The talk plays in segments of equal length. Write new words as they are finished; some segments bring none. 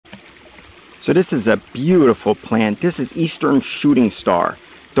So this is a beautiful plant. This is Eastern Shooting Star,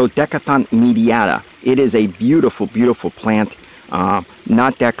 Dodecathon mediata. It is a beautiful, beautiful plant.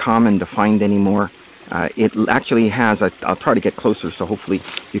 Not that common to find anymore. It actually has, I'll try to get closer so hopefully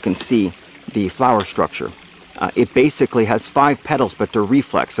you can see the flower structure. It basically has 5 petals, but they're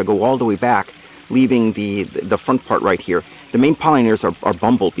reflex. They go all the way back, leaving the front part right here. The main pollinators are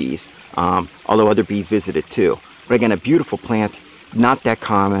bumblebees, although other bees visit it too. But again, a beautiful plant. Not that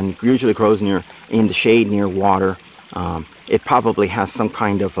common. Usually grows in the shade near water. It probably has some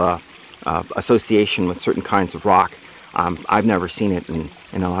kind of association with certain kinds of rock. I've never seen it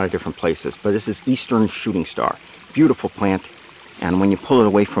in a lot of different places. But this is Eastern Shooting Star. Beautiful plant. And when you pull it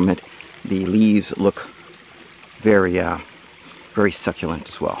away from it, the leaves look very, very succulent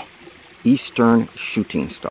as well. Eastern Shooting Star.